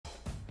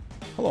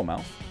Hello,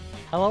 MALF.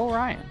 Hello,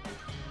 Ryan.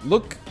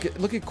 Look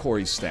at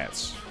Corey's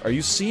stats. Are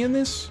you seeing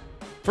this?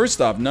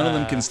 First off, none of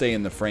them can stay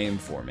in the frame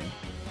for me.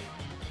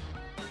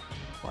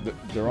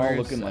 They're all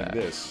looking like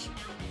this.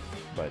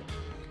 But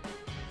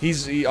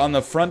he's on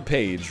the front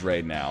page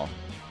right now.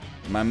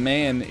 My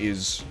man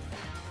is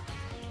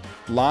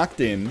locked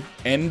in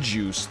and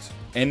juiced.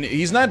 And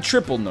he's not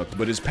triple nooked,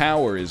 but his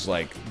power is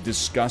like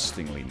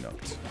disgustingly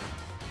nooked.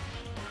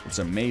 It's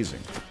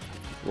amazing.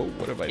 Whoa,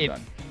 what have I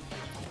done?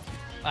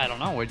 I don't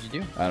know. What'd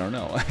you do? I don't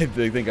know. I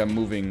think I'm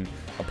moving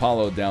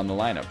Apollo down the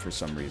lineup for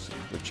some reason,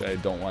 which I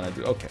don't want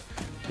to do. Okay.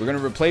 We're going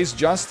to replace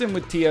Justin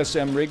with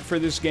TSM Rig for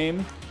this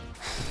game.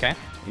 Okay.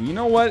 And you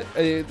know what?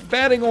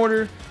 Batting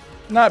order,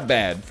 not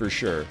bad for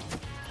sure.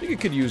 I think it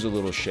could use a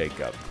little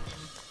shake-up.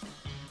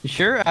 You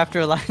sure?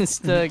 After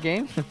last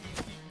game?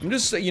 I'm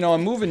just, you know,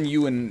 I'm moving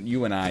you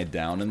and I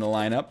down in the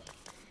lineup.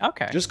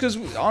 Okay. Just because,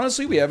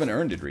 honestly, we haven't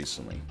earned it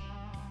recently.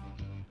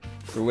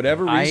 For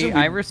whatever reason,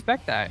 I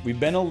respect that. We've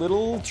been a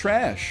little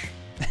trash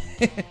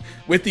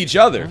with each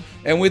other,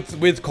 and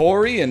with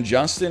Corey and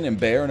Justin and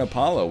Bear and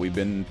Apollo. We've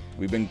been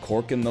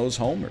corking those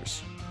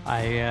homers.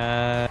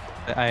 I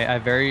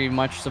very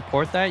much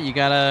support that. You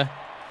gotta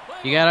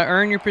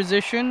earn your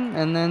position,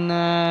 and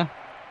then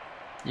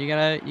you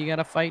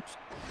gotta fight.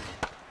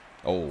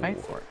 Oh, fight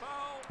for it.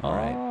 All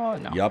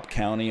right. No. Yup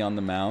County on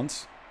the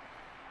mound.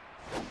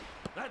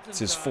 It's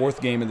his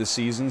 4th game of the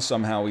season.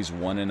 Somehow he's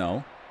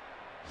 1-0.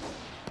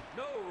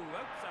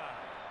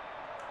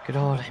 Good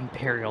old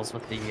Imperials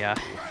with the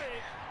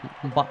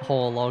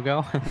butthole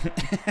logo.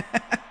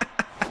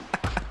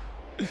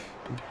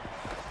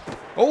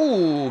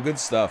 Oh, good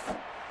stuff.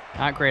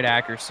 Not great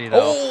accuracy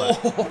though.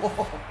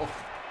 Oh!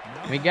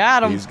 We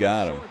got him. He's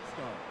got him.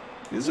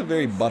 This is a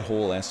very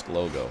butthole-esque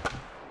logo.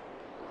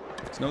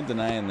 There's no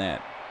denying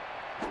that.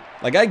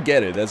 Like, I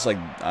get it. That's like,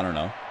 I don't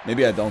know.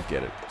 Maybe I don't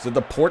get it. Is it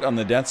the port on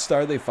the Death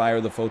Star they fire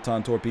the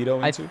photon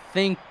torpedo into? I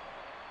think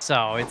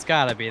so. It's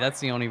gotta be. That's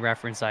the only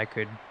reference I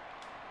could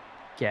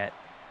get.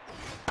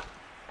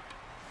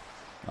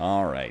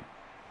 All right.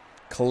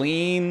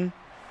 Clean.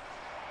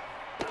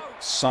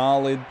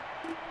 Solid.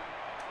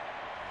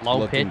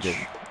 Low pitch. Good.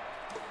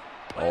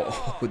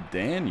 Oh,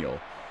 Daniel.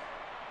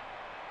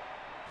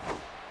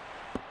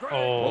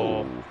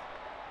 Oh.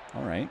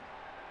 All right.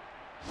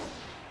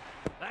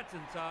 That's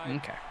inside.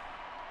 Okay.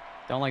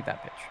 Don't like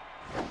that pitch.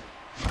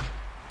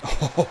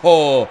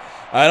 Oh,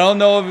 I don't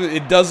know if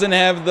it doesn't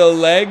have the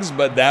legs,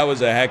 but that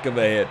was a heck of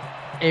a hit.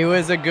 It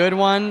was a good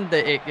one.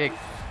 It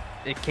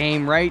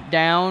came right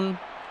down.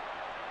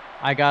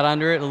 I got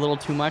under it a little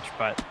too much,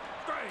 but...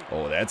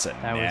 Oh, that's a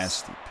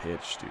nasty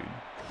pitch, dude.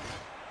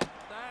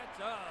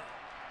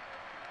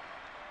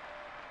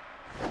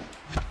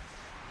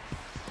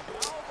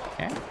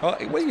 Okay. Oh,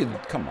 what are you...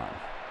 Come on.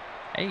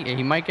 Hey,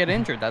 he might get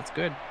injured. That's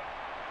good.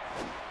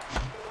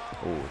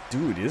 Oh,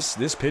 dude,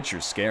 this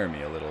pitcher's scaring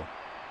me a little.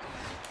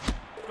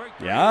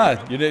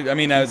 Yeah, I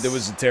mean, there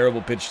was a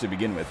terrible pitch to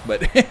begin with,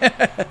 but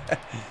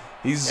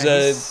he's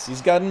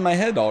gotten in my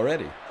head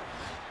already.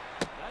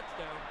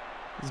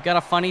 He's got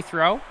a funny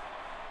throw.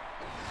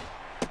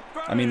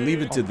 I mean,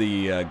 leave it to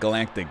the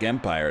Galactic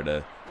Empire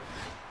to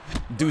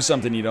do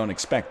something you don't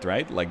expect,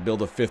 right? Like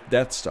build a 5th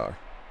Death Star.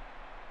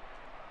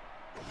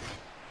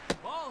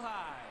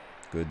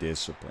 Good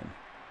discipline.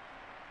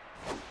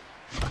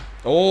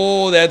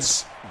 Oh,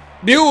 that's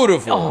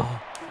beautiful.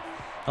 Oh.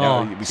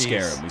 No, we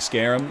scare him. We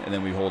scare him, and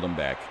then we hold him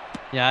back.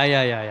 Yeah.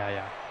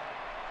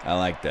 I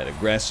like that.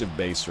 Aggressive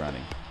base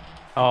running.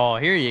 Oh,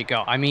 here you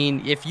go. I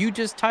mean, if you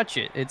just touch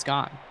it, it's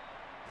gone.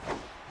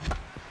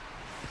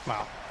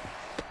 Wow.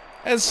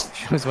 That's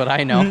shows what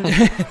I know.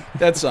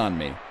 That's on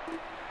me.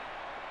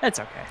 That's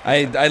okay.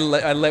 I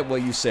let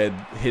what you said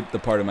hit the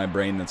part of my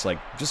brain that's like,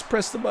 just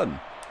press the button.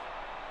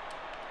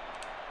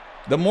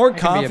 The more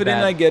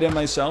confident I get in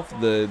myself,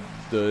 the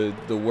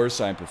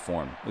worse I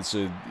perform. It's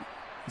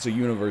a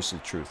universal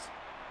truth.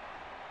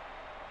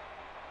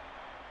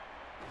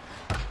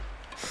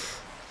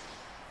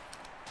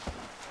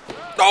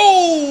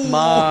 Oh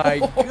my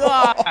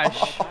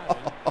gosh!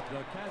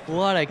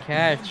 What a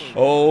catch!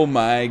 Oh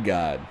my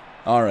god!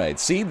 All right,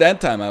 see,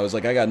 that time I was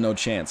like, I got no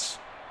chance,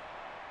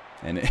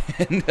 and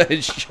I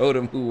showed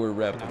him who we're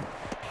repping.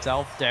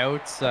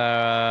 Self-doubt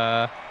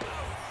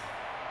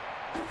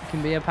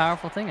can be a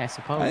powerful thing, I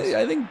suppose.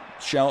 I think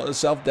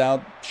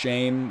self-doubt,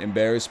 shame,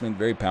 embarrassment,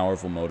 very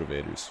powerful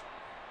motivators.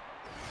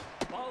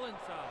 Ball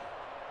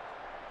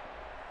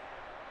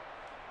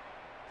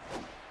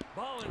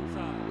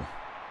inside.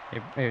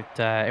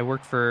 It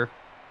worked for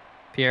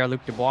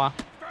Pierre-Luc Dubois.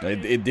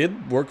 It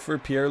did work for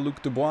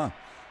Pierre-Luc Dubois,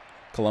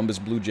 Columbus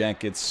Blue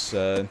Jackets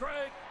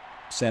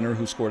center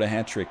who scored a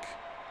hat-trick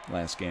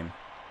last game.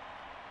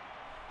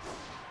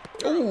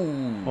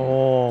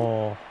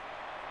 Oh.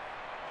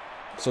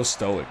 So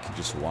stoic, he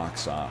just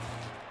walks off.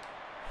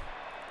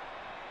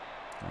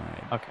 All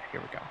right. Okay,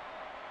 here we go.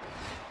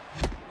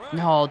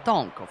 No,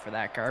 don't go for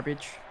that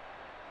garbage.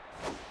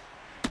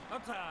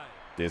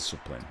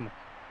 Discipline.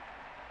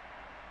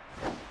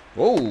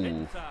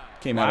 Whoa!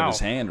 Came out of his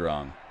hand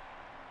wrong.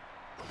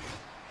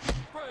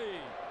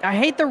 I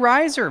hate the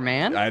riser,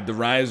 man. The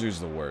riser's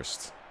the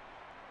worst.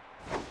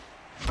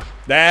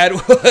 That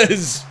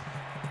was...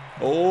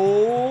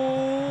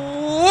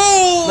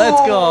 Oh!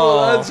 Let's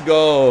go. Let's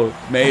go.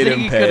 Made I think him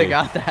he pay. could have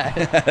got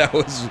that.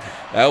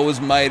 that was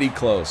mighty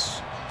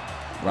close.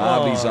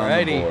 Robbie's on the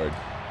Alrighty. board.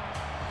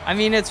 I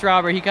mean, it's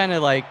Robert. He kind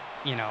of like,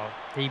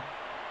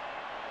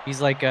 he's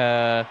like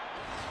a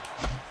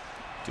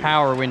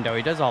power window.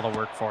 He does all the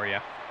work for you.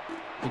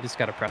 You just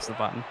got to press the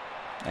button.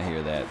 I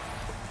hear that.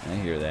 I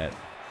hear that.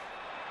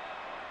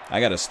 I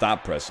got to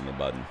stop pressing the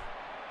button.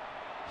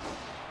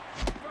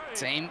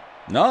 Same.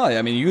 No,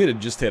 I mean, you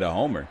just hit a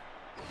homer.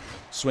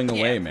 Swing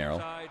away, Merrill.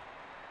 Inside.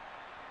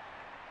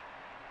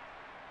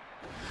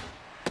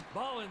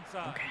 Ball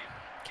inside.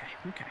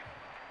 Okay.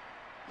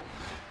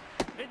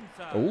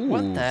 Inside. Ooh,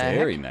 What the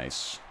very heck?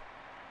 nice.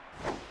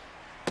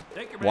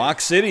 Take your Walk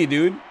City,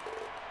 dude.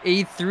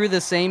 He threw the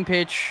same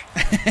pitch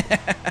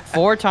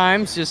 4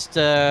 times. Just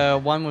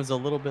one was a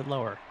little bit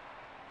lower.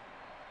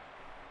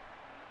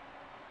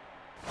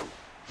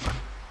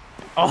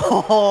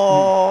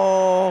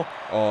 Oh.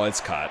 Oh,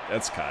 it's caught.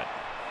 That's caught.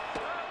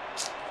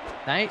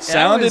 Nice.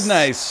 Sounded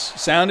nice.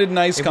 Sounded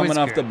nice It coming was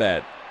off the good.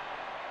 bat.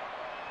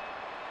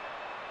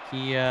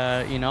 He,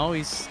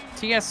 he's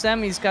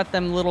TSM. He's got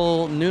them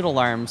little noodle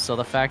arms. So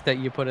the fact that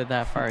you put it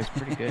that far is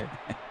pretty good.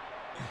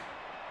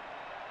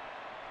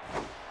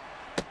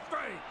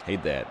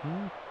 Hate that.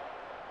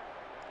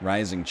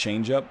 Rising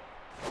changeup.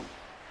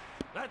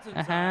 That's A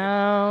inside.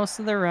 house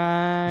of the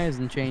rise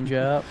and change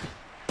up.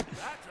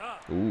 That's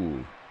up.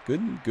 Ooh,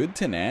 good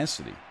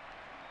tenacity.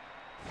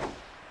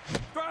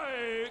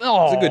 Strike.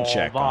 Oh, It's a good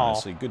check, ball.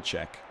 honestly. Good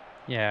check.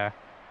 Yeah.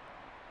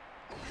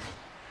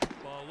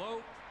 Ball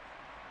low.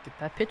 Get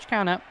that pitch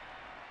count up.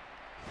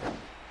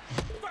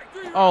 Strike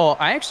 3. Oh,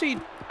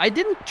 I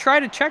didn't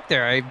try to check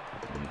there. I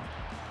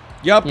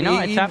Yup, You know,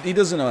 I tapped- he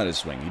doesn't know how to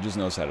swing. He just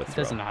knows how to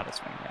throw. doesn't know how to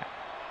swing that.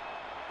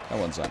 That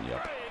one's on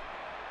Yup.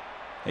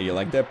 Hey, you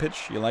like that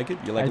pitch? You like it?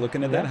 You like I-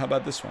 looking at yeah. that? How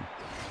about this one?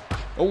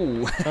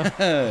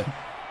 Oh.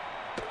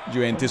 Did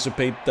you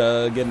anticipate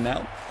getting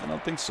out? I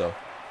don't think so.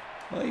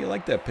 Well, you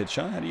like that pitch,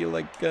 huh? How do you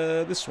like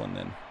this one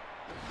then?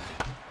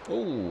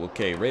 Oh,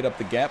 okay. Right up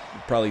the gap.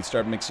 Probably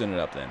start mixing it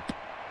up then.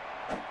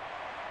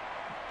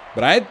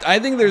 But I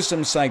think there's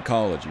some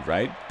psychology,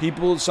 right?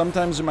 People,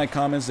 sometimes in my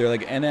comments, they're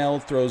like,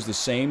 NL throws the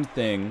same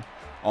thing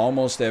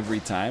almost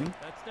every time.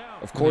 That's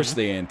down. Of course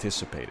they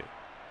anticipate it.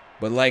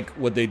 But like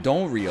what they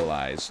don't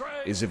realize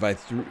is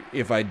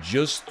if I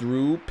just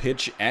threw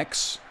pitch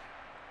X,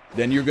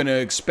 then you're going to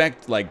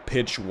expect like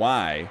pitch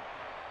Y.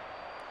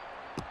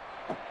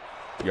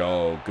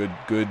 Yo, good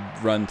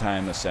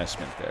runtime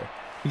assessment there.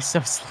 He's so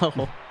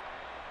slow.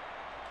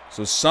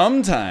 So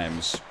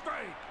sometimes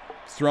Strike.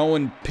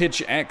 throwing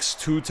pitch X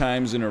 2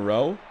 times in a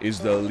row is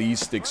the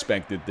least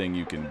expected thing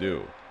you can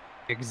do.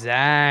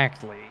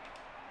 Exactly.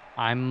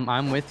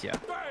 I'm with you.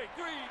 Strike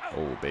 3. Out.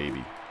 Oh,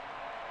 baby.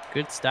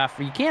 Good stuff.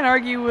 You can't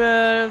argue,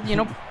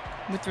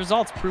 with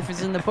results. Proof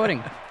is in the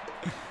pudding.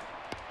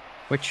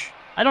 Which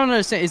I don't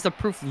understand. Is the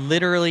proof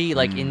literally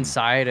like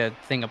inside a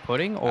thing of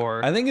pudding,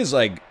 or? I think it's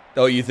like,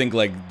 oh, you think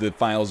like the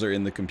files are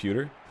in the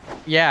computer?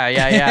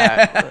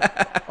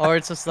 Yeah. Or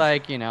it's just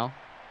like,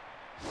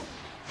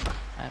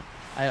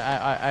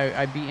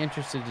 I'd be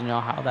interested to know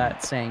how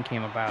that saying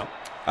came about.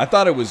 I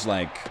thought it was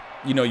like,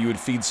 you would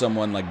feed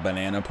someone like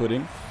banana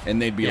pudding,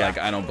 and they'd be Yeah. like,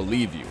 I don't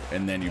believe you.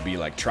 And then you'd be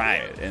like, try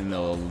it. And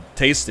they'll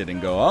taste it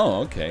and go,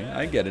 oh, okay,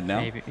 I get it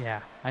now. Maybe,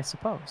 yeah. I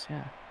suppose,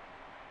 yeah.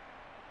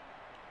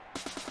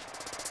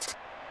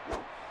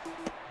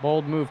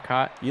 Bold move,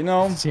 caught.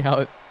 See how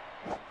it.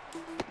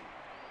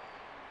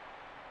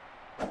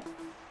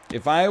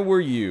 If I were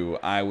you,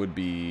 I would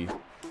be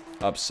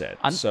upset.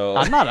 I'm so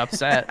not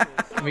upset.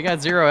 We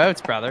got 0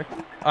 outs, brother.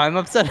 I'm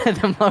upset at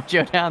the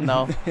mojo down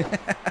though.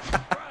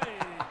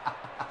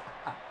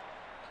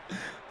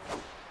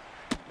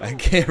 I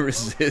can't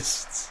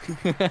resist.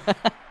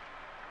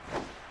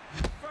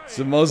 It's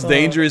the most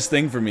dangerous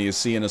thing for me is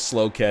seeing a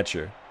slow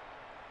catcher.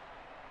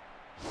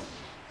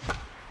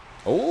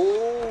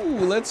 Oh,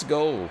 let's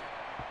go.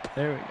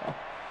 There we go.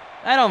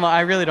 I don't know.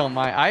 I really don't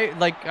mind.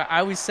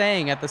 I was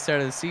saying at the start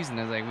of the season,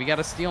 I was like, we got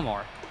to steal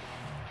more.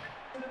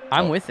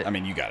 I'm with it. I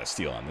mean, you got to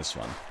steal on this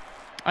one.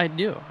 I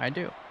do.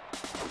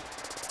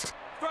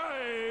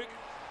 Strike.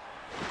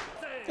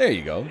 There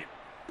you go.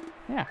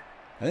 Yeah.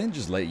 I didn't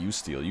just let you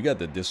steal. You got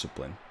the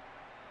discipline.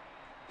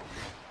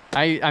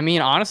 I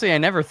mean, honestly, I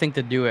never think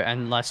to do it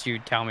unless you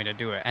tell me to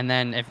do it. And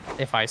then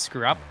if I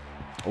screw up,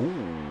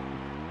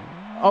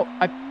 Oh,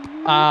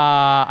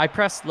 I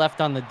pressed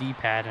left on the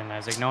D-pad and I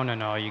was like,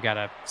 no, you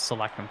gotta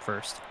select them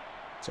first.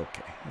 it's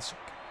okay. It's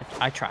okay.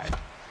 I tried.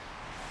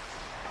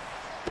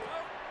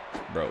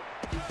 Bro.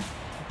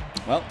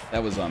 Well,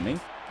 that was on me.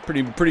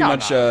 Pretty No,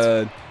 much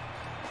no,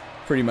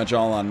 pretty much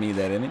all on me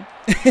that inning.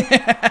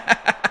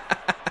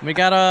 We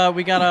got a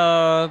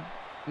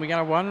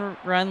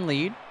 1-run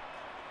lead,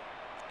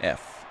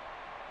 F.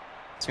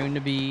 soon to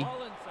be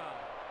Ball inside.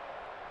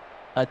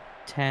 a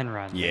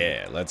 10-run.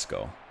 Yeah, let's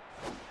go.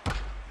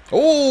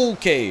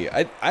 Okay,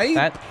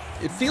 That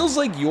it feels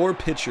like your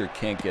pitcher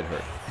can't get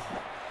hurt.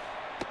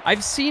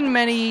 I've seen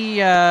many,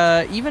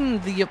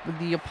 even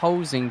the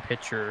opposing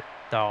pitcher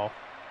though.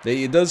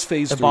 It does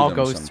phase The through ball them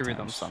goes sometimes. through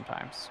them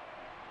sometimes,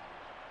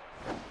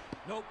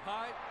 Nope,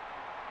 high.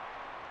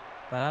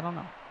 but I don't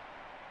know.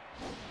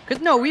 Cause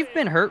no, we've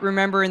been hurt.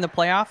 Remember in the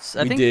playoffs?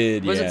 I We think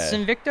did, was yeah. it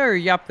Sinvicta or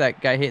Yup that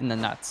got hit in the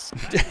nuts?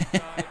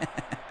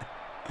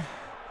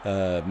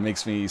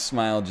 Makes me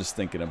smile just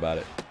thinking about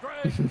it.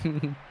 Straight.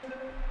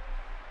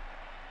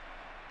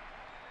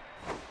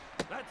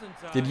 That's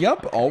inside. Did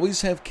Yup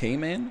always have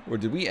K-Man, or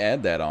did we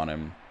add that on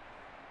him?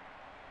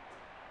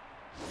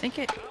 I think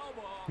it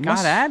Elbow.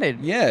 got added.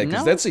 Yeah, because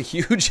No? that's a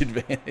huge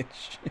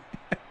advantage.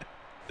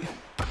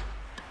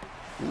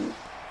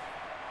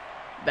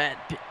 Bad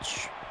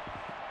pitch.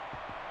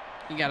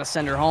 You gotta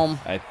send her home.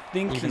 I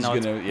think Even he's though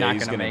it's gonna. Yeah, not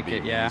he's gonna gonna make beat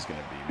it, me. yeah. He's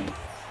gonna beat me.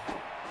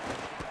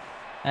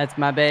 That's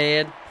my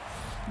bad.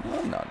 No,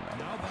 no, no.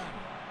 Now back.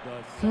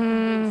 The second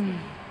baseman,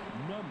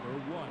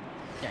 number 1.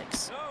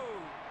 Yikes.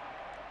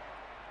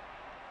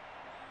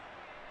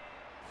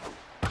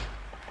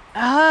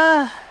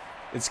 No.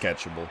 It's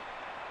catchable.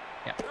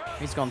 Yeah,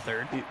 he's going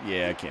third.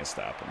 Yeah, I can't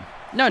stop him.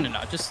 No,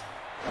 just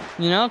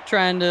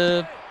trying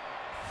to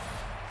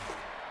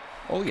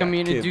Oh yeah, come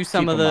in to do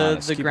some of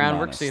the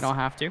groundwork so you don't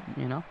have to.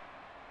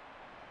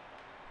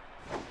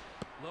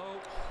 Low.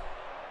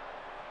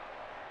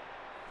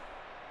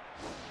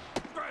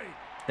 Straight.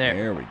 There,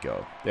 There we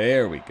go.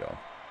 There we go.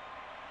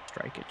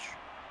 strikeage.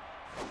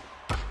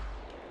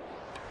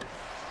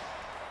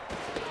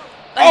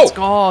 Oh! Let's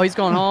go. He's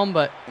going home,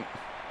 but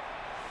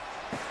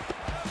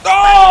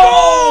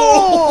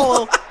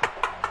Oh!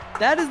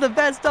 that is the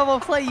best double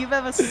play you've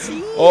ever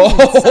seen.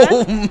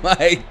 Oh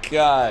my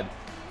God.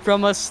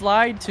 From a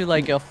slide to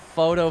like a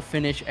photo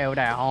finish out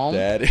at home.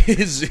 That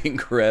is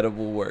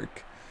incredible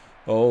work.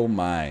 Oh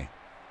my.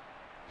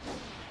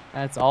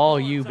 That's all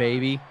you,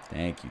 baby.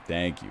 Thank you.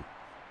 Thank you.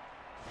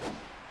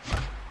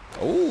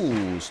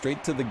 Oh,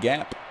 straight to the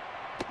gap.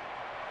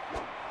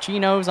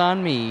 Chinos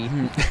on me.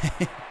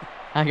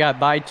 I got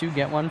buy two,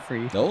 get one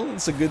free. No,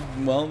 it's a good,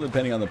 well,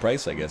 depending on the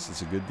price, I guess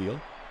it's a good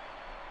deal.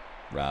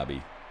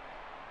 Robbie.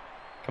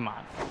 Come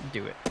on,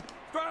 do it.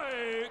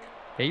 Strike.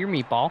 Get your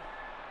meatball.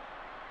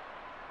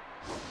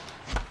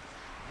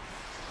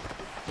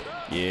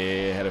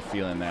 Yeah, had a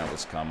feeling that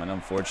was coming,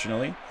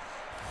 unfortunately.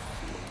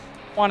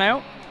 One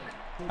out.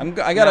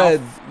 I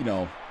gotta,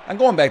 I'm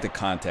going back to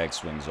contact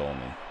swings only.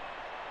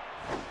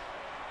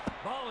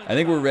 Ball I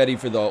think we're ready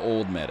for the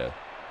old meta.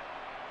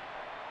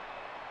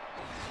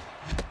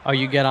 Oh,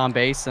 you get on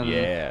base and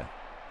Yeah.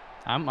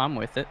 I'm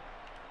with it.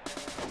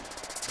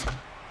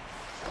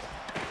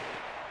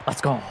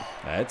 Let's go.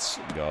 Let's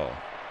go.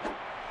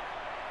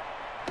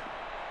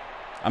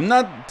 I'm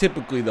not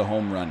typically the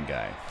home run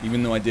guy,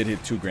 even though I did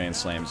hit 2 grand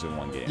slams in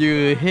one game.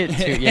 You hit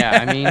two.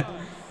 Yeah, I mean,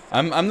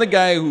 I'm the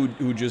guy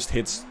who just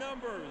hits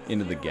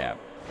into the gap.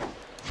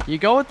 you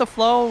go with the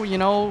flow,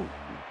 Sure.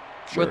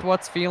 with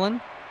what's feeling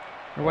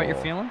or what you're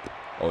Oh. feeling.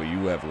 Oh,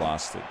 you have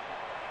lost it.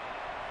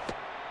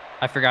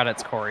 I forgot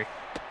it's Corey.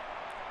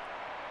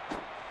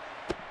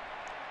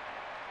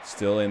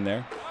 Still in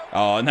there.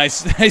 Oh,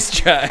 nice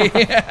try.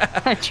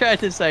 I tried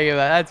to say that.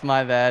 That's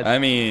my bad. I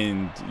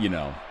mean,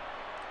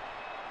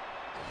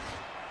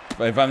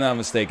 if I'm not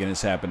mistaken,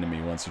 it's happened to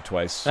me once or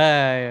twice.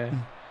 Yeah.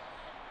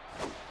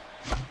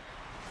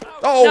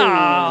 Oh!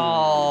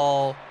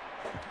 No!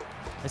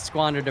 I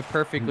squandered a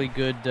perfectly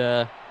good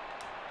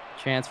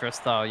chance for us,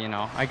 though.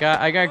 I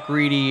got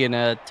greedy in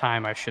a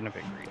time I shouldn't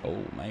have been greedy.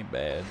 Oh, my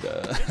bad.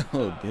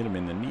 Oh, hit him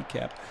in the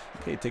kneecap.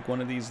 Okay, take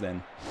one of these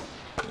then.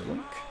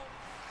 Blink.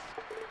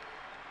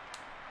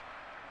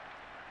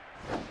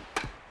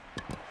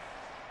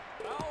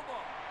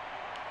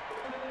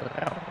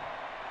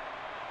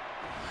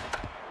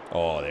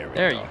 Oh, there we go.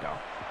 There you go.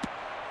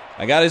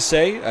 I gotta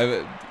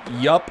say,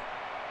 Yup.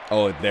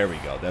 Oh, there we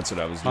go. That's what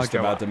I was just Mojo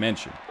about up. to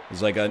mention.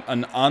 It's like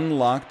an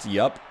unlocked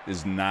Yup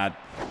is not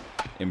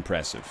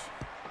impressive.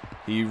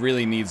 He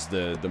really needs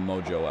the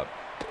mojo up.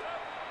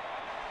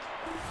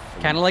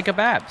 Kind of like a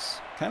Babs.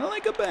 Kind of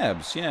like a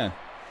Babs, yeah.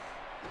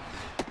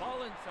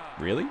 Ball inside.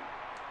 Really?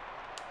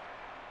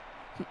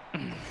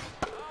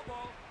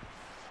 Elbow.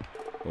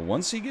 But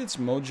once he gets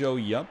mojo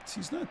yupped,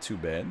 he's not too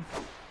bad.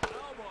 Elbow.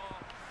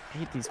 I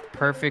hate these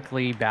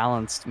perfectly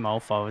balanced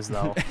mofos,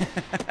 though.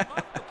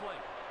 Off the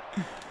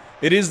plate.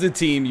 It is the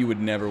team you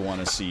would never want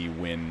to see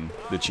win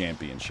the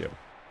championship.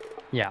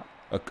 Yeah.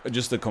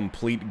 Just a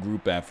complete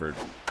group effort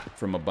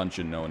from a bunch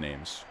of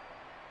no-names.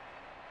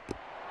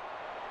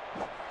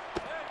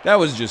 That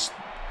was just,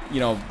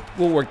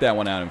 we'll work that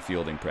one out in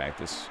fielding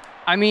practice.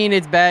 I mean,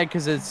 it's bad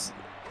because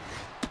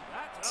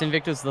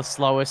Sinvicta's the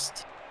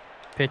slowest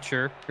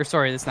pitcher. Or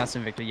sorry, that's not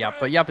Sinvicta. Yup,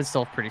 but Yup is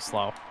still pretty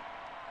slow.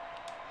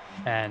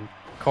 And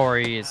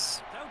Corey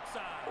is,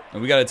 Outside.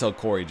 And we got to tell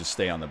Corey just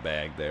stay on the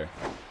bag there.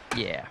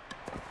 yeah.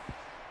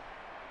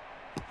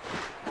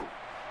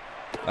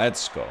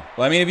 Let's go.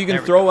 Well, I mean, if you can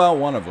There we throw out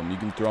one of them, you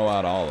can throw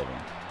out all of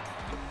them.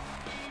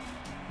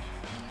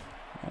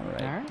 All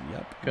right. All right.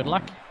 Yep. Good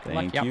luck. Good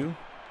luck, Thank Yup. you.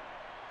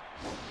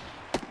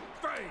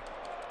 Straight.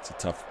 It's a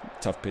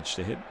tough pitch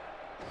to hit.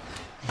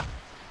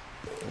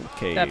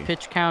 Okay. That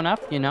pitch count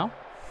up, you know.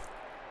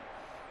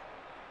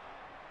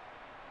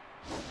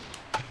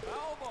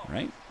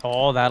 Right.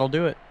 Oh, that'll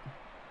do it.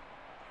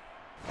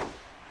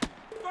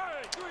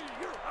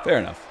 Fair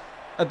enough.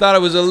 I thought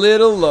it was a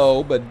little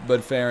low,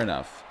 but fair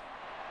enough.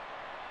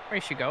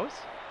 There she goes.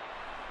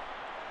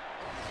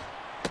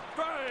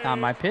 Not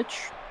my pitch.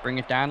 Bring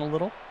it down a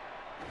little.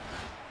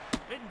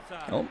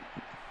 Oh,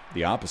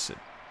 the opposite.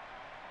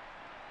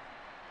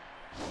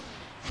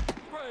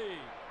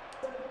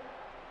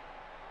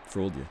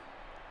 Fooled you.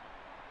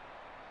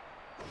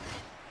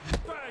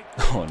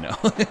 Oh no.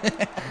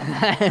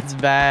 That's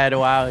bad.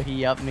 Wow,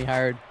 he upped me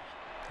hard.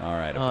 All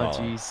right, Oh, Apollo.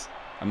 jeez.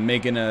 I'm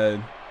making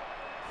an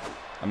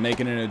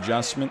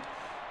adjustment.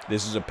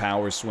 This is a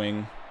power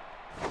swing.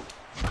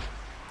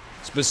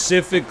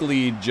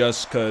 Specifically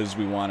just because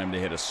we want him to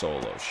hit a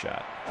solo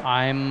shot.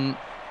 I'm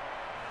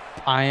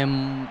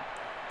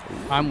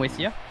with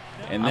you.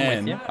 And I'm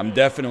then with you. I'm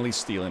definitely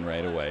stealing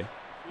right away.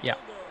 Yeah.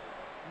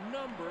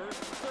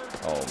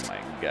 Oh my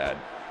god.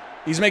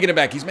 He's making it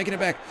back. He's making it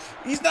back.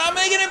 He's not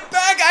making it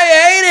back. I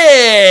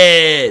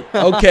hate it.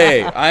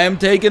 Okay, I am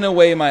taking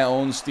away my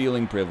own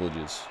stealing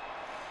privileges.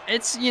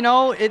 It's, you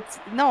know, it's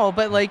no,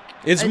 but like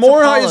It's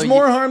more Apollo.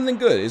 harm than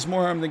good. It's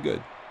more harm than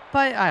good.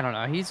 But I don't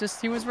know.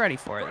 He was ready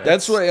for it.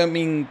 That's what I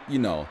mean, you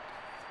know.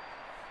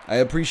 I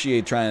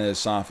appreciate trying to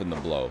soften the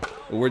blow.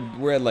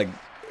 We're at like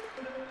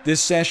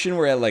this session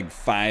we're at like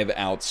 5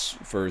 outs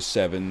for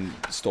 7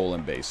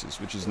 stolen bases,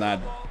 which is not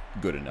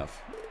good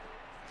enough.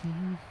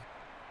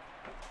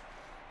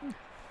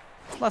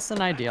 It's less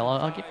than ideal.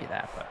 I'll give you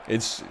that. But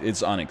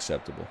It's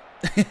unacceptable.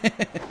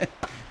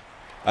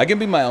 I can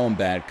be my own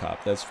bad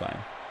cop. That's fine.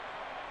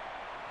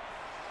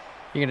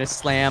 you're gonna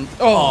slam.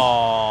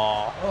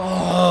 Oh.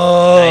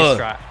 Nice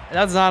try.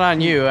 That's not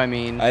on you. I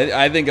mean,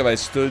 I think if I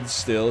stood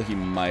still, he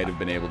might have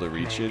been able to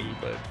reach it, Maybe.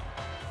 but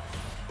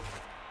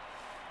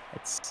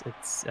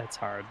that's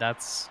hard.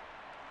 That's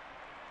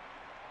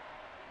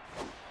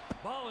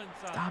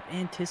stop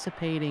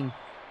anticipating.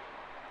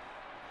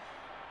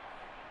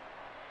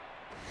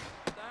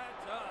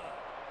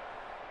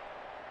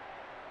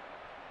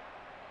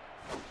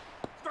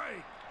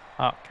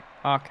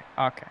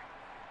 Okay.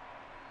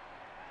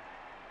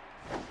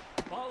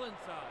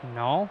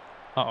 No.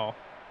 Uh-oh.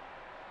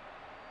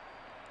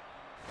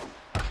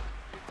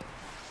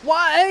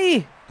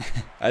 Why?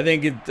 I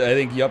think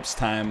Yup's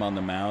time on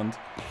the mound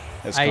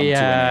has come to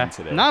an end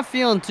today. Not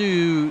feeling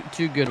too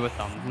good with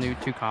them.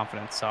 Too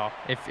confident. So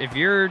if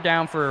you're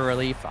down for a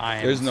relief, I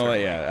am. There's no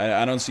certainly-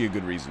 I don't see a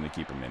good reason to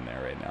keep him in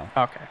there right now.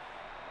 Okay.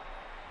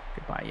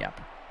 Goodbye. Yep.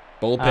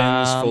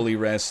 Bullpen's fully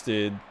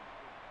rested.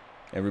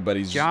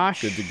 Everybody's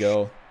Josh. good to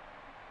go.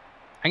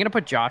 I'm gonna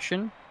put Josh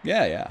in.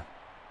 Yeah.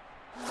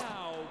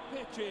 Now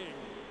pitching,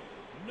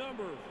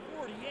 number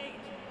 48.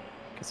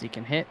 Because he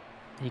can hit,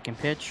 he can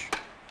pitch.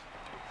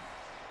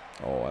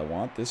 Oh, I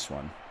want this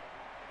one.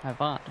 I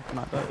bought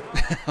my boat.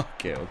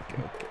 Okay.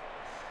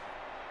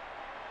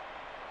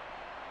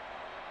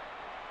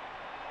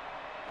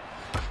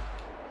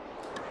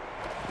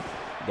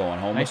 Going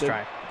home Nice with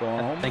try. it? Going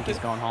home I think with he's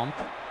it? going home.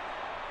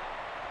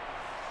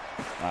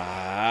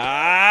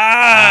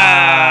 Ah!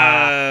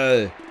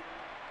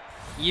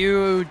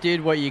 You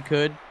did what you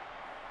could.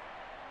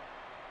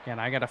 Yeah,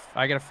 and I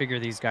gotta figure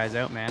these guys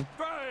out, man.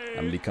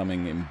 I'm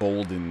becoming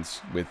emboldened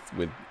with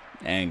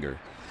anger.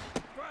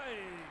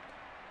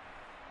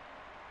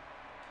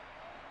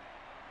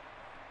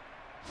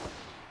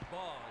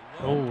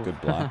 Oh. Good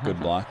block, good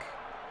block.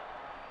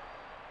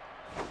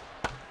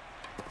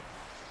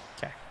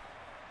 Okay.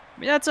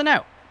 That's an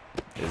out.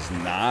 Is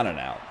not an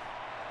out.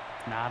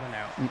 Not an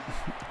out.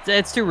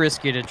 It's too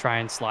risky to try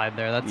and slide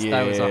there. That was a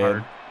Yeah.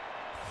 hard.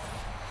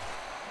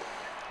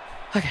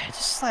 Okay,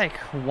 just like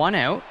one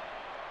out.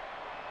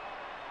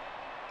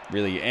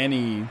 Really,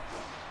 any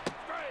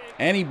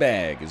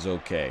bag is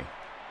okay.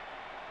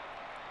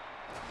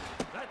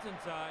 That's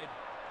inside.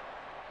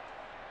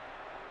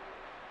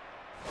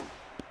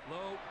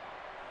 Low.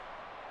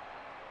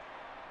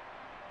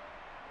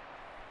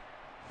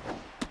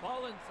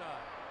 Ball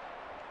inside.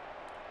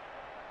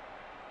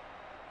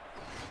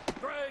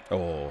 Strike.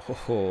 Oh,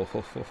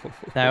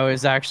 That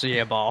was actually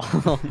a ball.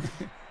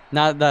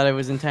 Not that it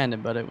was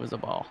intended, but it was a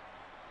ball.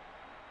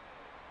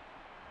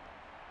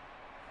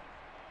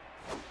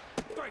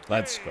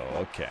 let's go.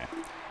 Okay.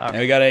 Okay. Now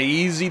we got an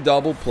easy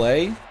double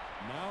play Now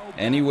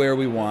anywhere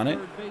we want it.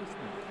 third baseman,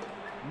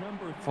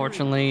 number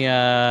Fortunately,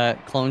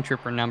 Clone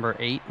Trooper number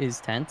 8 is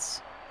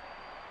tense.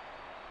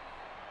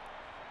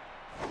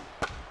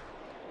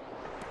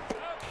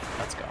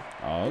 Let's go.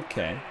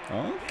 Okay.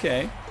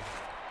 Okay.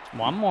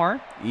 One more.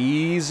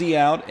 Easy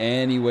out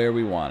anywhere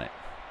we want it.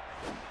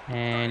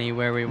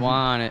 Anywhere we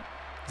want it.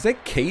 Is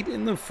that Kate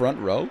in the front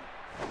row?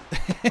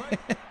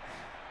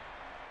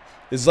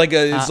 It's like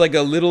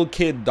a little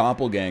kid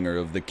doppelganger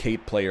of the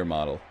Kate player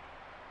model.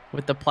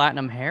 With the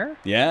platinum hair?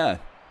 Yeah.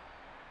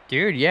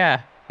 Dude,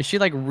 yeah. Is she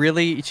like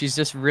really, she's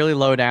just really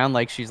low down,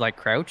 like she's like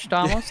crouched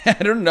almost? I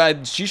don't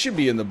know. She should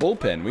be in the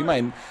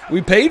bullpen.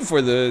 We paid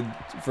for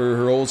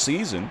her whole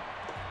season.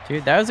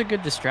 Dude, that was a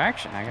good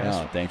distraction, I guess.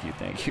 Oh, thank you,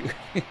 thank you.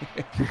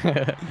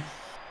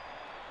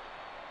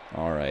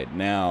 All right,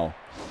 now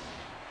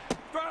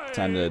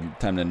time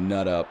to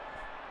nut up.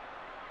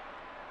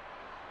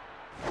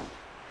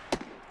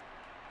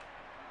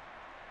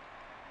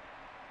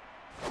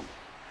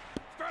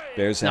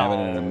 Bears having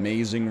an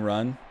amazing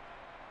run.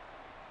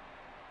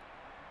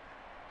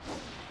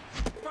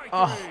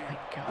 Oh my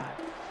god.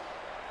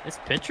 This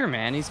pitcher,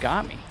 man, he's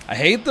got me. I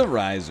hate the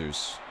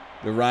risers.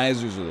 The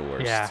risers are the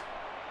worst. Yeah.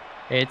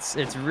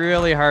 It's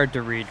really hard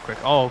to read quick.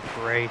 Oh,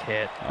 great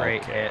hit.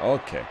 Great hit.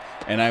 Okay.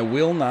 And I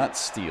will not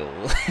steal.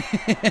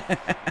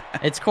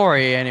 It's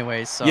Corey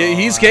anyway, so... Yeah,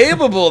 he's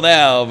capable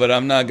now, but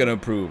I'm not going to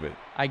prove it.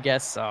 I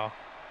guess so.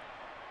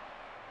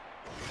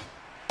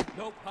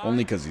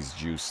 Only because he's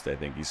juiced, I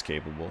think he's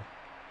capable.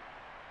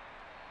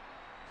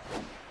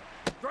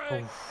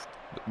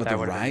 But the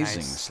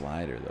rising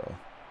slider, though.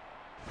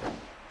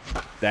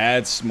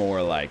 That's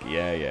more like,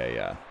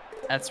 yeah.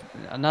 That's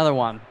another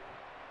one.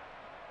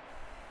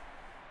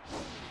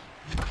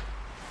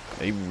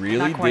 They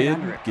really did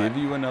give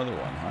you another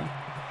one, huh?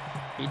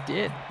 He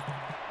did.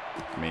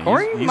 I mean,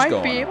 Corey he's might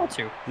going be on. able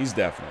to. He's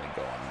definitely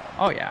going on.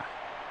 Oh, yeah.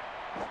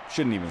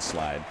 Shouldn't even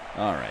slide.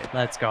 All right.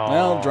 Let's go.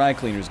 Well, dry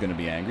cleaner's going to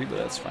be angry, but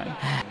that's fine.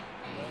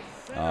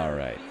 All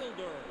right.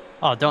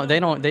 Oh,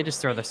 they just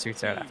throw their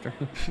suits out after.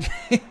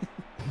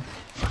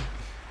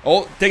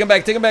 Oh, take him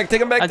back.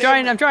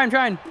 I'm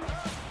trying.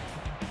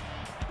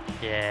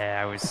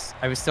 Yeah, I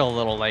was still a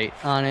little late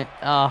on it.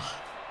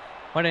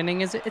 What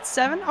inning is it? It's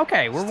 7?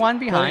 Okay, we're one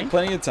behind.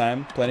 Plenty of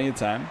time.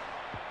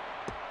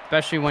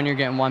 Especially when you're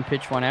getting one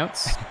pitch, one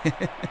outs.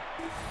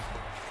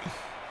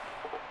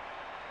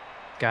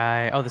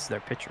 Oh, this is their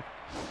pitcher.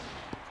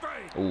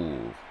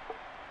 Ooh.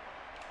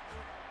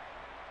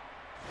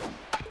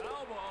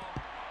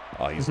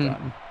 Oh, he's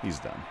done. He's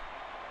done.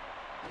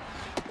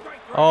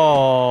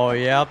 Oh,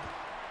 yep.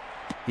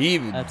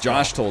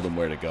 Josh told him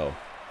where to go.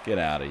 Get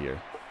out of here.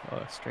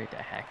 Oh, straight to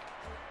heck.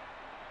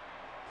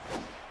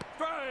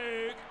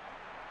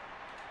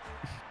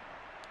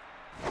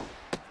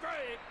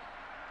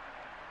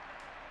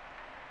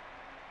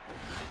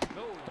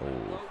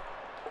 Oh.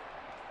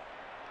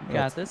 You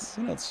got this.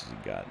 What else has he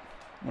got?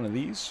 One of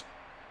these?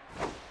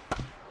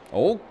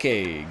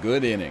 Okay,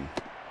 good inning.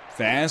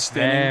 Fast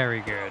inning.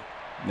 Very good.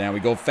 Now we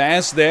go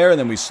fast there, and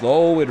then we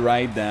slow it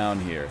right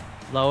down here.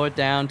 Slow it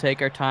down,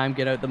 take our time,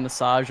 get out the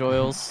massage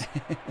oils.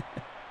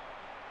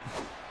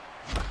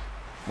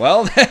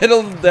 Well,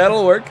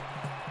 that'll work.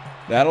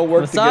 That'll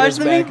work to get us Massage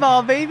the back.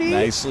 meatball, baby.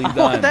 Nicely I done.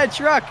 want that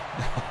truck.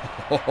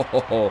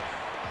 Oh,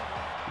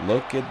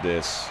 look at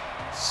this.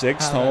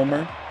 6th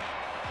homer.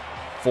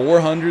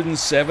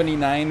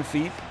 479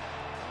 feet.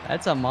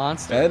 That's a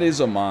monster. That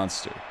is a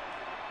monster.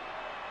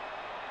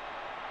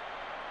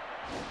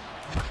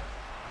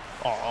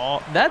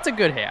 Oh, that's a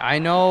good hit. I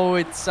know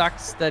it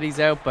sucks that he's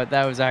out, but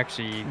that was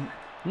actually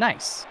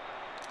nice.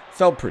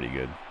 Felt pretty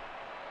good.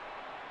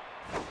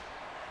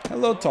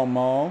 Hello,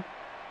 Tomo.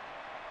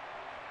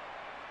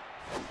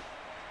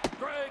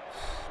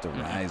 The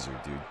riser,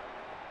 dude.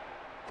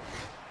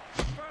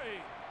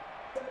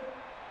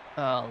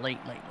 Late.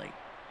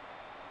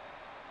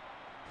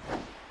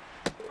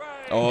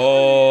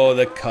 Oh,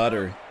 the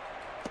cutter.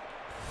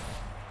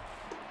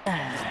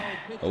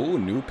 Oh,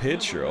 new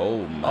pitcher.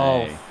 Oh, my.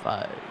 Oh,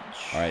 fudge.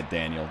 All right,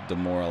 Daniel.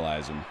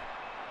 Demoralize him.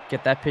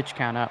 Get that pitch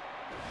count up.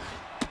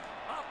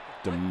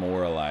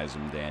 Demoralize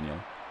him, Daniel.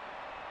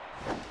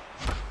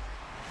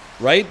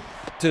 Right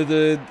to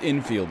the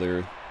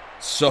infielder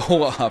so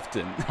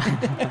often.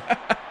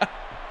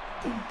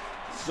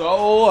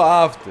 So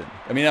often.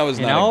 I mean, that was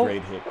not a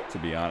great hit, to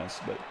be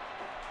honest, but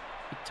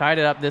tied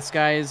it up. This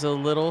guy is a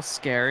little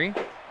scary.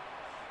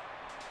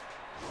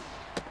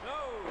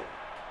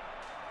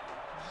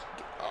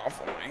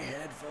 off of my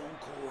headphone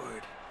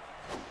cord.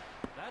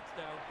 That's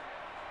down.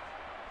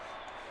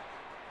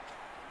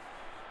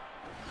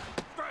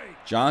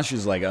 Josh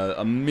is like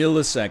a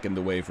millisecond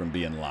away from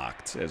being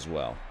locked as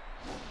well.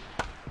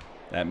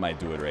 That might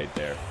do it right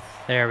there.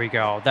 There we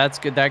go. That's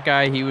good. That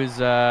guy, he was...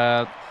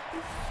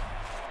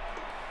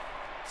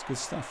 It's good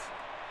stuff.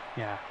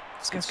 Yeah.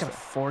 This guy's got a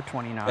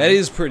 429. That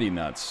is pretty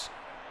nuts.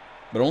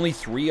 But only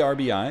 3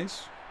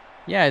 RBIs?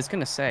 Yeah, I was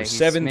going to say.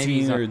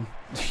 17 or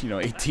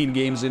 18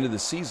 games into the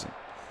season.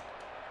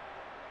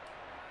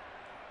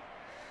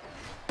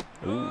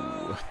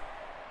 Ooh.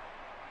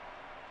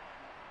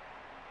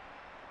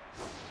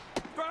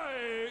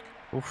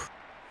 Oof.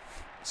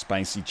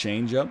 Spicy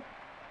changeup.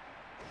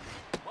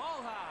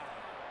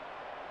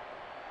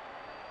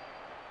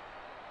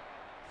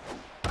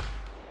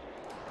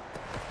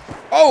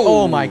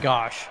 Oh my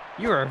gosh.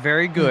 You are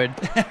very good.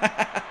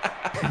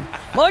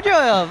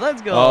 Mojo,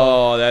 let's go.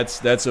 Oh,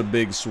 that's a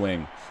big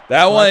swing.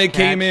 That one, it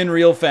came in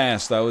real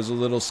fast. I was a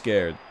little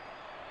scared.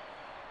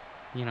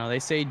 You know, they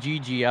say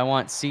GG. I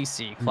want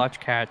CC. Clutch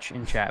catch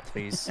in chat,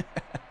 please.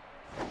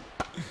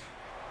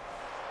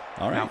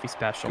 All right. Malfi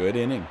special. Good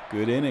inning.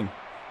 Good inning.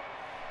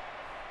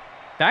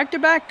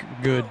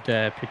 Back-to-back good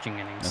pitching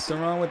innings.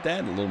 Nothing wrong with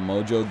that. A little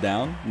mojo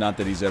down. Not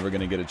that he's ever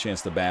going to get a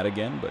chance to bat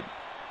again, but...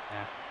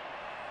 Yeah.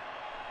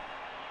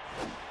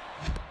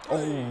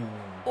 Oh.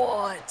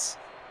 What?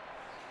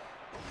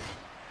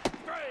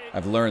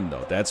 I've learned,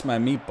 though. That's my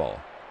meatball.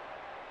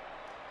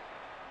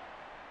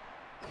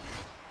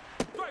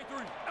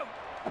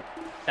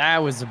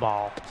 That was the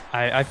ball.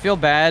 I feel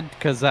bad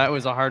because that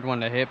was a hard one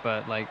to hit,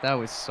 but like that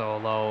was so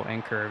low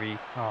and curvy.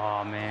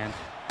 Oh man.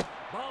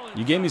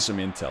 You gave me some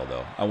intel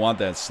though. I want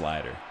that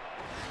slider.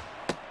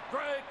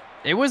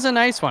 It was a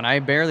nice one. I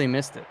barely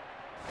missed it.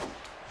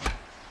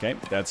 Okay,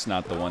 that's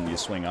not the one you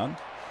swing on.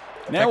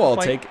 Now I'll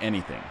take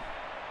anything.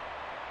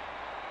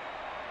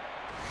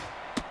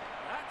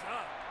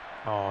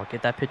 Oh,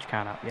 get that pitch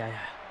count up. Yeah,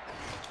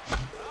 yeah.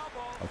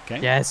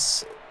 Okay.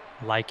 Yes.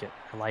 I like it.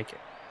 I like it.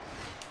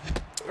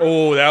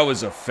 Oh, that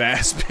was a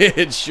fast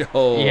pitch.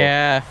 Oh.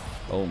 Yeah.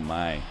 Oh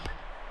my.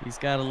 He's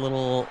got a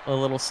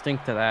little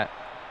stink to that.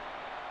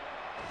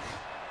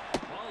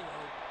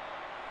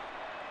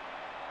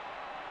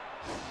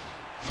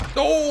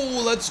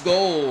 Oh, let's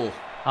go.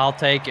 I'll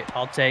take it.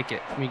 I'll take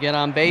it. We get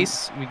on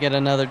base. We get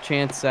another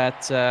chance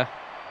at.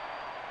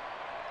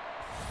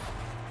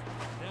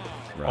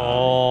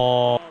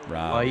 Oh,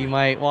 well, he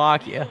might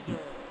walk you.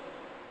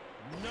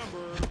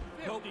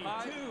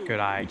 Good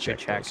eye. Good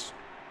check.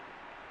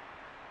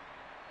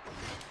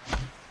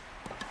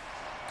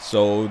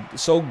 So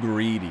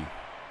greedy.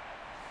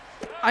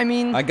 I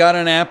mean, I got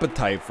an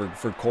appetite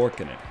for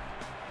corking it.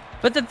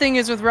 But the thing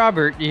is with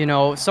Robert, you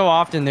know, so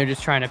often they're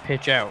just trying to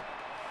pitch out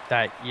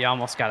that you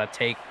almost got to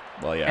take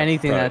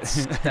anything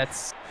that's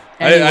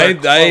I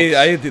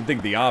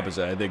think the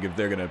opposite. I think if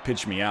they're going to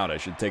pitch me out, I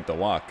should take the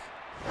walk.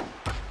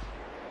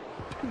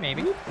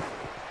 Maybe.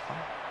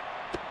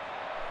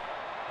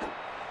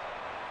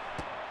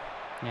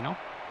 You know?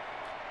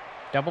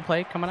 Double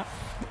play coming up.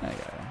 I got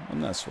it. I'm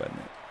not sweating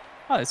it.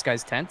 Oh, this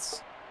guy's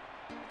tense.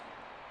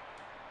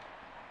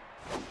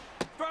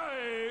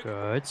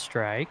 Good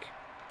strike.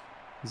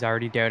 He's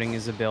already doubting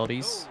his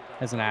abilities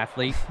as an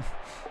athlete.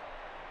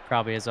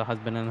 Probably as a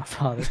husband and a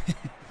father.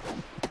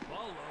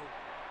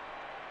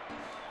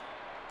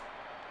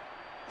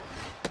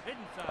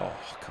 Oh,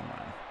 come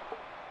on.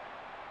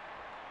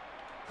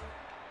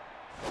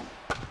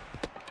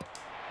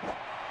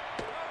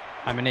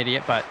 I'm an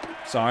idiot, but...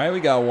 Sorry,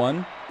 we got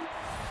one.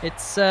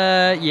 It's,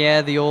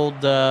 yeah, the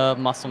old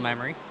muscle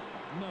memory.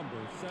 Number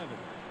 7.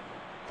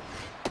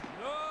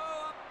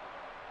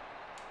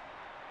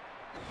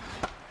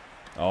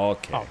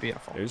 Okay. Oh,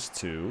 beautiful. There's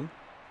two.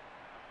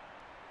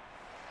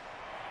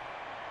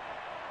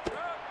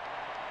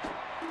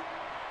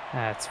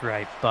 That's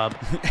right, bub.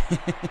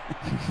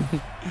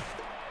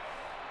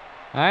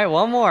 All right,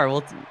 one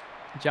more.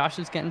 Josh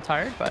is getting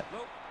tired, but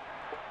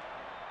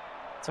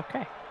it's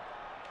okay.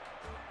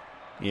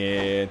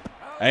 Yeah,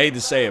 I hate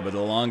to say it, but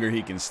the longer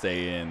he can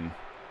stay in,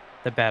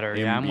 the better.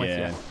 Yeah, I'm with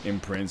you. In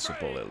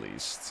principle, at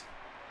least.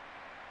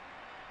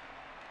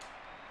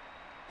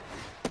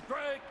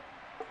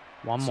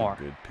 One more.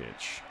 That's a good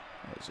pitch.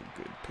 That was a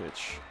good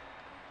pitch.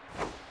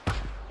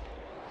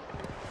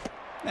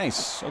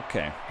 Nice.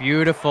 Okay.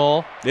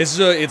 Beautiful. It's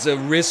a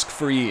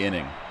risk-free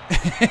inning.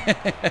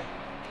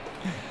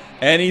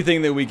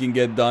 Anything that we can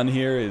get done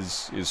here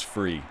is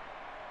free.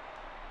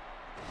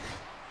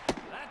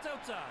 That's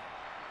outside.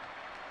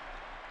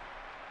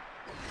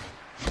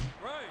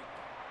 Right.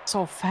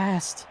 So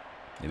fast.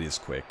 It is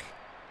quick.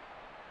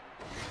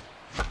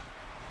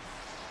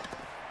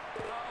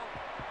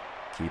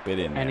 Keep it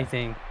in there.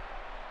 Anything.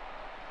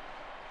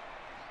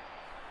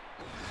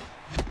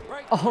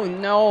 Oh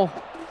no.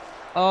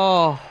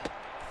 Oh,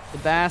 the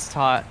bass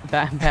toss.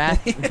 Bat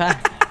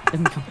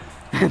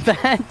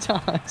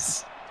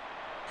toss.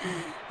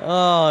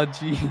 Oh,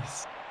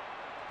 jeez.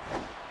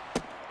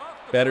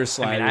 Better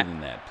slider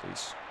than that,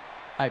 please.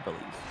 I believe.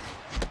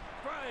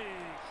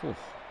 Whew.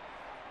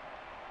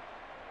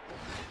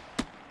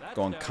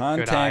 Going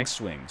contact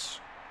swings.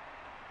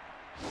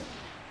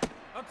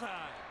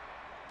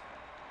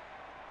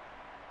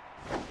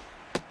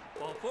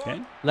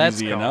 Okay. Let's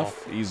Easy go.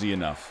 enough. Easy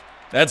enough.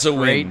 That's a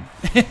win.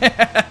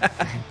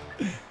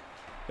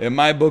 In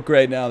my book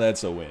right now,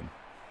 that's a win.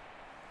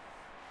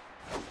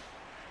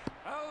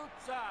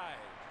 Outside.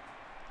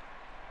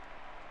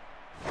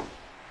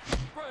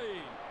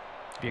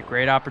 Be a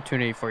great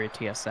opportunity for you,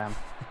 TSM.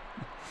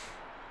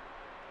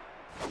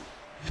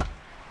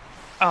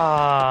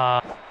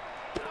 All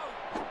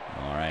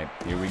right,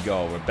 here we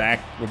go. We're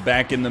back. We're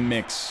back in the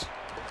mix.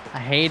 I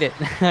hate it.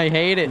 I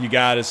hate it. You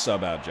gotta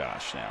sub out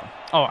Josh now.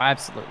 Oh,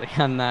 absolutely.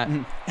 On that.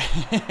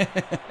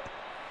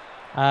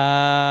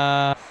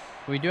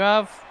 We do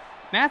have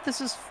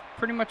Mathis is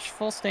pretty much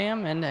full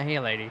stam, and hey,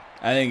 lady.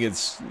 I think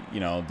it's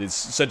it's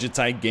such a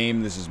tight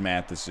game. This is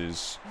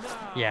Mathis's.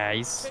 Yeah,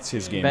 It's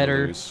his game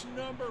better. to lose.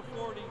 Number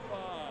 45.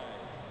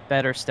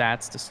 Better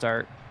stats to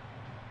start.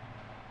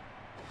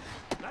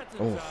 That's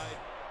Oh, inside.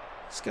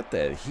 he's got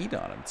that heat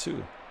on him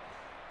too.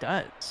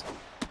 Does.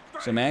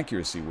 Some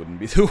accuracy wouldn't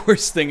be the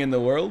worst thing in the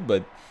world,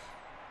 but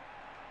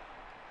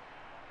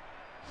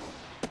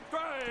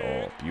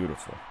oh,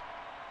 beautiful.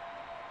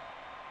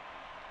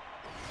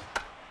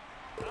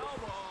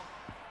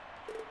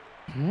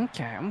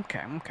 Okay.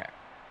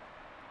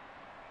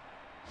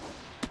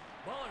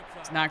 Ball inside.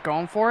 He's not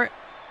going for it.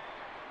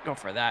 Go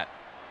for that.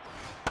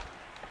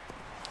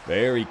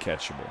 Very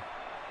catchable.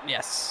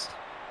 Yes.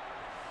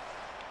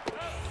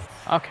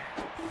 Okay.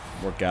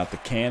 Work out the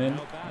cannon.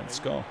 Let's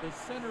go. The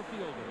center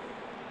fielder.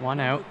 One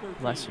out.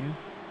 Bless you.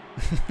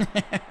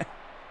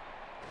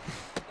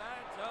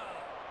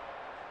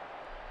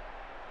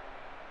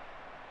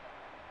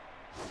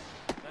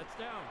 That's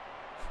down.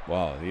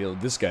 Wow,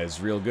 this guy's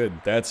real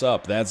good. That's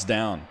up. That's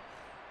down.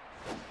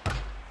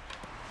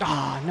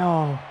 Ah,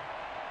 no.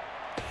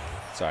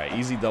 Sorry,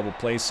 easy double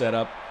play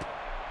setup.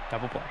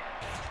 Double play.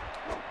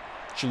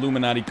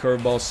 Illuminati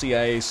curveball,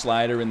 CIA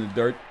slider in the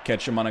dirt.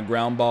 Catch him on a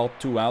ground ball.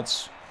 2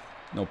 outs.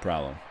 No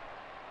problem.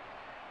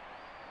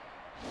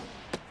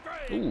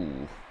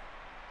 Ooh.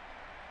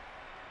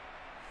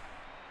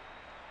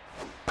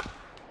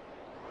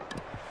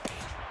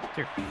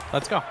 Here,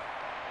 let's go.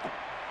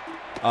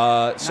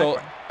 So,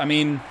 I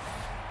mean,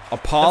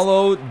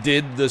 Apollo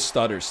did the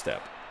stutter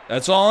step.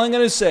 That's all I'm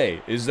going to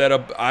say, is that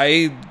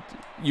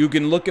you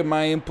can look at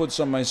my inputs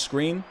on my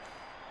screen.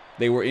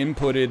 They were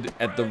inputted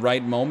at the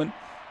right moment.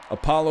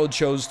 Apollo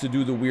chose to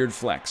do the weird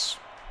flex.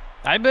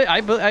 I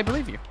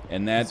believe you.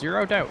 And that,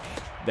 zero doubt.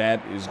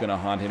 That is going to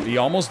haunt him. He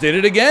almost did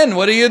it again.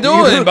 What are you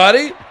doing,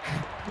 buddy?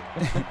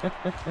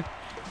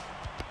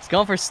 He's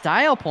going for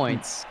style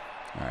points.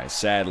 All right,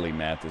 sadly,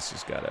 Mathis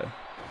has got to...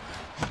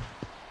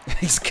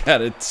 He's got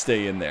to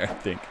stay in there, I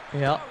think.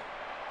 Yeah.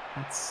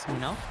 That's, you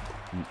know.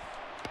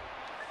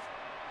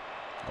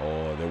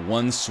 Oh, the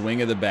one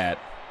swing of the bat.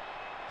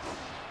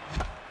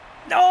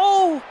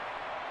 No!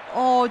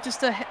 Oh,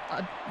 just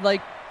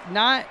like,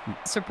 not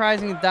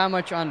surprising that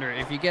much under.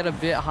 If you get a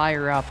bit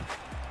higher up.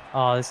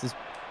 Oh, this is...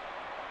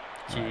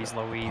 Jeez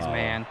Louise,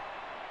 man.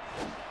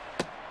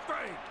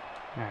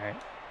 All right.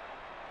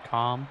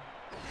 Calm.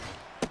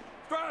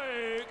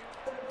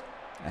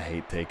 I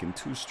hate taking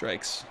 2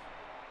 strikes.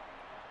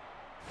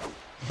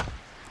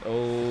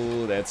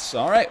 Oh, that's...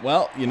 All right,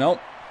 well, you know.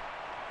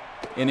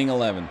 Inning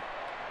 11.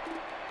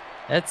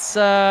 That's,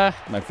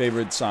 my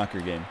favorite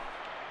soccer game.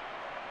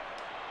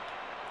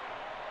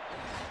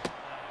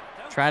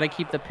 Try to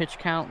keep the pitch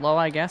count low,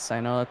 I guess.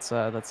 I know that's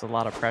a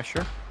lot of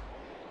pressure.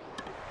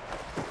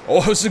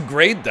 Oh, it was a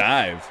great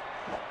dive.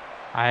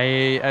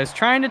 I was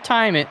trying to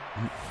time it.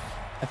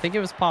 I think it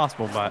was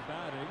possible, but...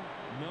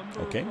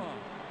 Okay.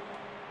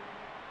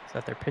 Is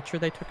that their pitcher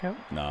they took out?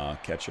 Nah,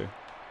 catcher.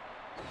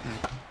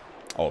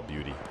 Oh,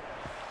 beauty.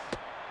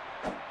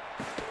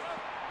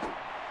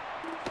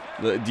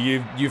 Do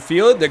you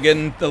feel it? They're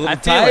getting a little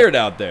tired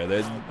out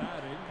there.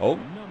 Oh,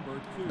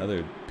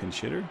 another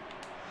pinch hitter.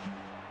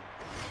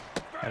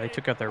 Yeah, they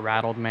took out their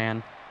rattled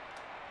man.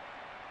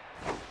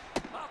 All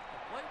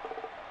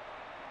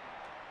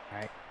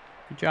right.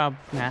 Good job,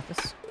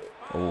 Mathis.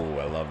 Oh,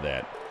 I love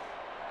that.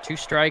 2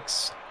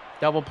 strikes.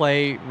 Double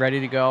play, ready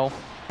to go.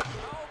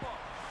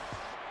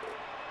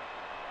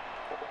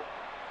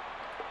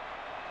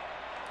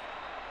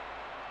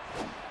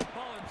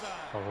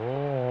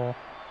 Oh,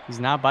 he's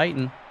not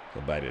biting.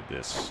 He'll bite at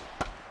this.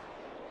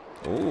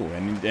 Oh,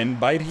 and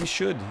bite he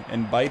should.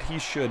 And bite he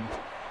should.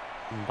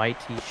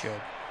 Bite he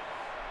should.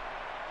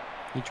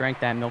 He drank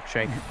that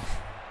milkshake.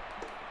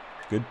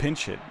 Good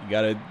pinch hit. You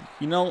gotta,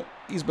 you know,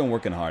 he's been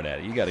working hard at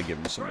it. You gotta give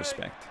him some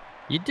respect.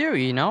 You do,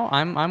 you know.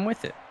 I'm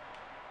with it.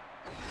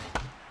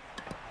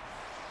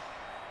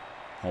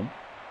 Home.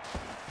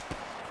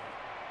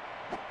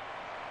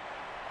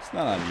 It's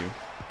not on you.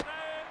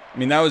 I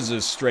mean, that was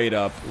a straight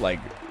up, like,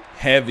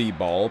 heavy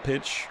ball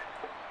pitch.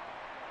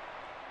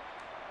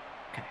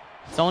 Okay.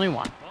 It's only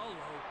 1.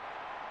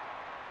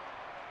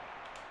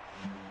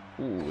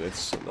 Ooh,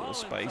 it's a little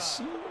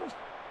spicy.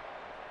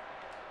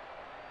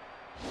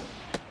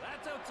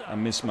 I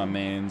miss my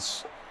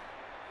man's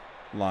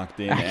locked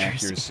in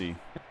accuracy.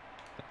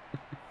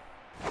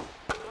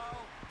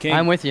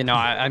 I'm with you. No,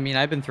 I mean,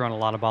 I've been throwing a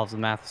lot of balls with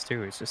Mathis,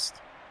 too. It's just...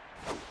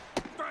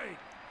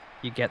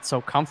 You get so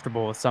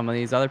comfortable with some of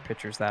these other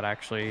pitchers that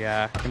actually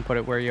can put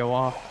it where you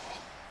want.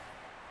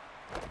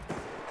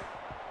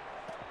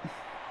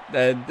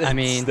 I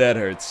mean... That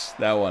hurts.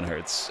 That one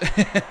hurts.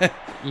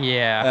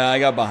 Yeah. I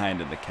got behind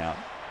in the count.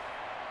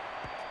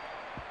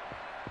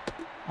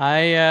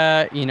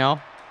 You know...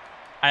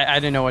 I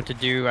didn't know what to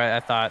do. I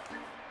thought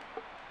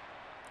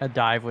a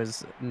dive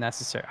was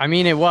necessary. I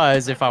mean, it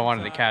was if I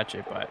wanted to catch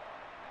it, but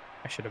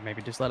I should have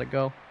maybe just let it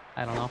go.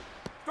 I don't know.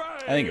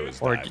 I think it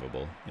was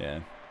diveable. Yeah.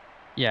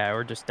 Yeah,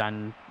 or just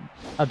done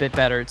a bit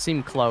better. It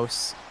seemed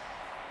close.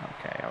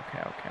 Okay.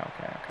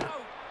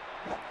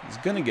 He's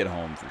going to get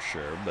home for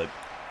sure, but,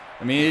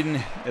 I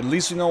mean, at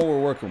least we know what we're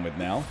working with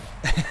now.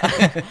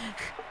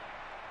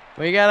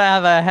 We got to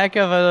have a heck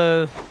of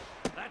a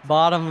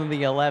bottom of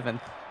the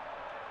 11th.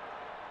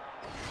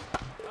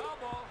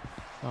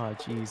 Oh,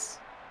 jeez.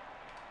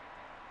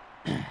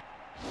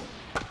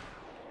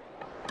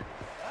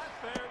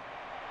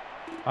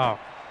 Oh,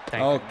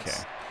 thank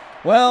goodness.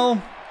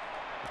 Well,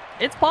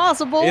 it's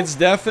possible. It's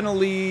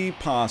definitely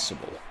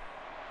possible.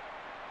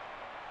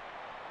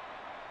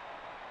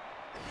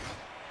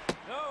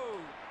 No.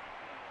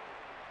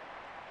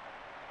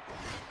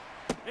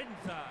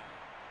 Inside.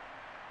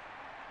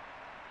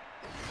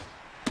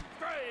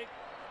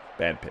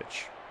 Bad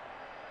pitch.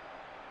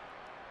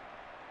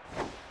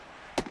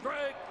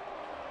 Strike.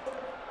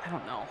 I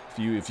don't know.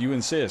 If you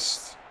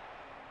insist.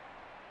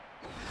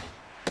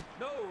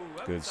 No.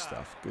 Good outside.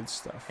 stuff. Good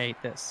stuff. Hate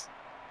this.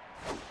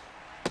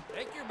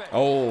 Take your bet.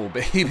 Oh,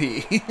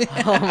 baby.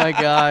 Oh my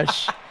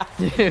gosh,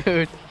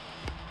 dude.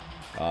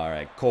 All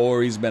right,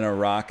 Corey's been a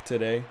rock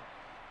today.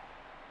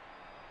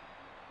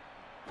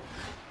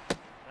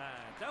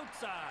 That's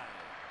outside.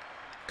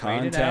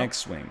 Contact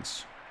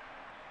swings.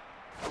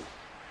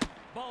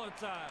 Ball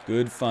inside.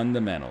 Good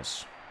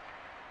fundamentals.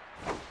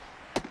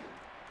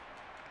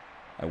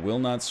 I will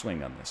not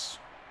swing on this.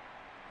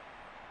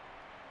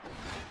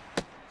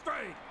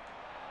 Strike.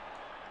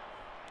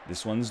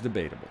 This one's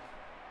debatable.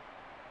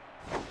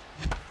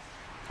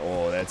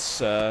 Oh,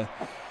 that's,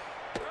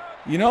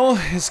 you know,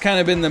 it's kind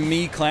of been the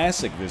me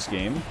classic this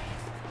game.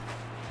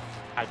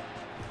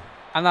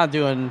 I'm not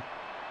doing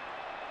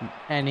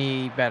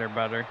any better,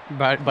 buddy.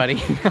 Ball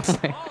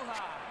high.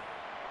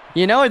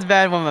 You know it's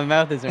bad when my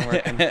mouth isn't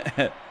working.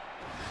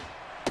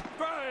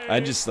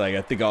 Strike.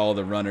 I think all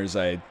the runners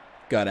I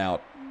got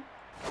out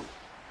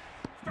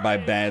by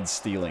bad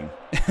stealing.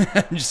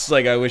 Just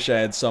like, I wish I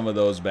had some of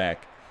those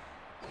back.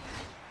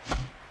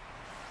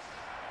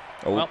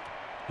 Oh, Well.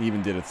 he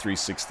even did a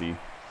 360.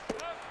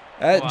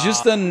 Wow.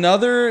 Just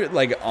another,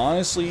 like,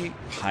 honestly,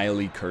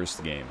 highly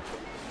cursed game.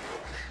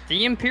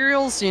 The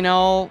Imperials, you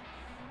know,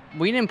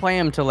 we didn't play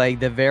them till like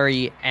the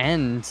very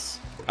end.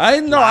 I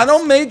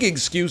don't make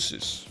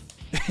excuses.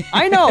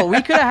 I know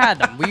we could have had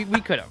them.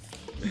 We could have.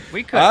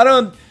 We could. I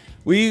don't.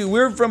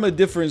 We're from a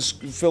different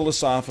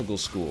philosophical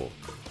school.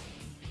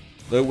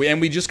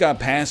 And we just got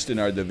passed in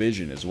our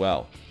division as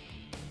well.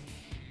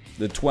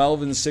 The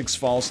 12-6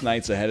 False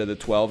Knights ahead of the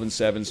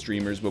 12-7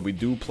 Streamers, but we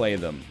do play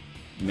them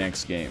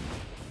next game.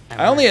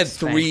 I only had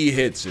 3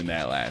 hits in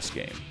that last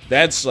game.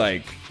 That's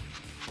like,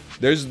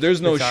 there's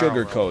no Bizarro sugar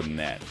world. coat in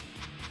that.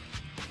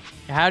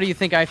 How do you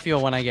think I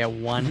feel when I get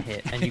 1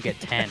 hit and you get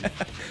 10?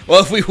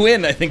 Well, if we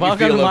win, I think Welcome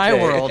we feel to my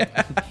okay. world.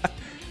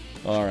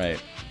 All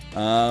right.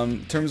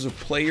 In terms of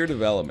player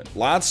development,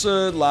 lots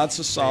of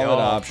solid Yo.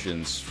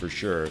 options for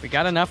sure. We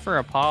got enough for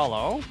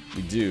Apollo.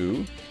 We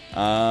do.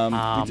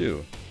 We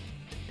do.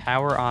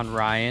 Power on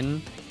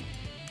Ryan.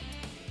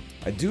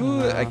 I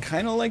do. I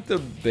kind of like the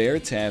Bear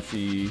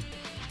Taffy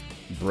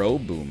Bro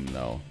Boom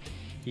though.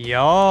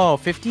 Yo,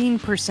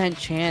 15%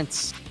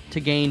 chance to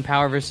gain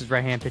power versus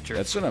right-hand pitcher.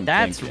 That's what I'm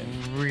That's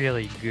thinking.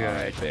 really good. All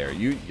right, Bear.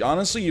 You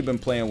honestly, you've been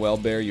playing well,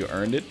 Bear. You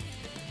earned it.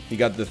 He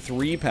got the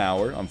 3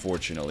 power,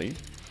 unfortunately.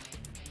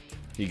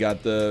 He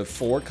got the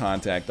 4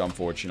 contact,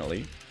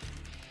 unfortunately.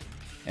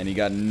 And he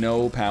got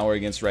no power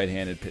against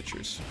right-handed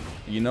pitchers.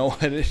 You know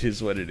what? It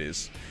is what it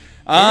is.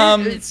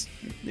 It's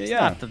Yeah.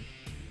 not the...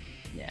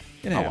 Yeah.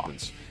 It Oh, well.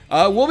 happens.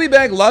 We'll be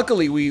back.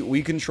 Luckily,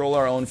 we control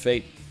our own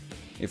fate.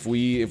 If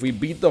we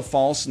beat the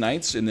False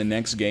Knights in the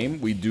next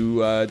game, we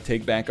do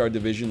take back our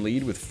division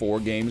lead with 4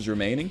 games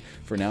remaining.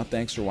 For now,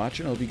 thanks for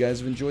watching. I hope you guys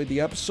have enjoyed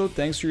the episode.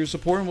 Thanks for your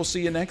support, and we'll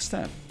see you next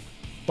time.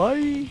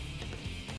 Bye.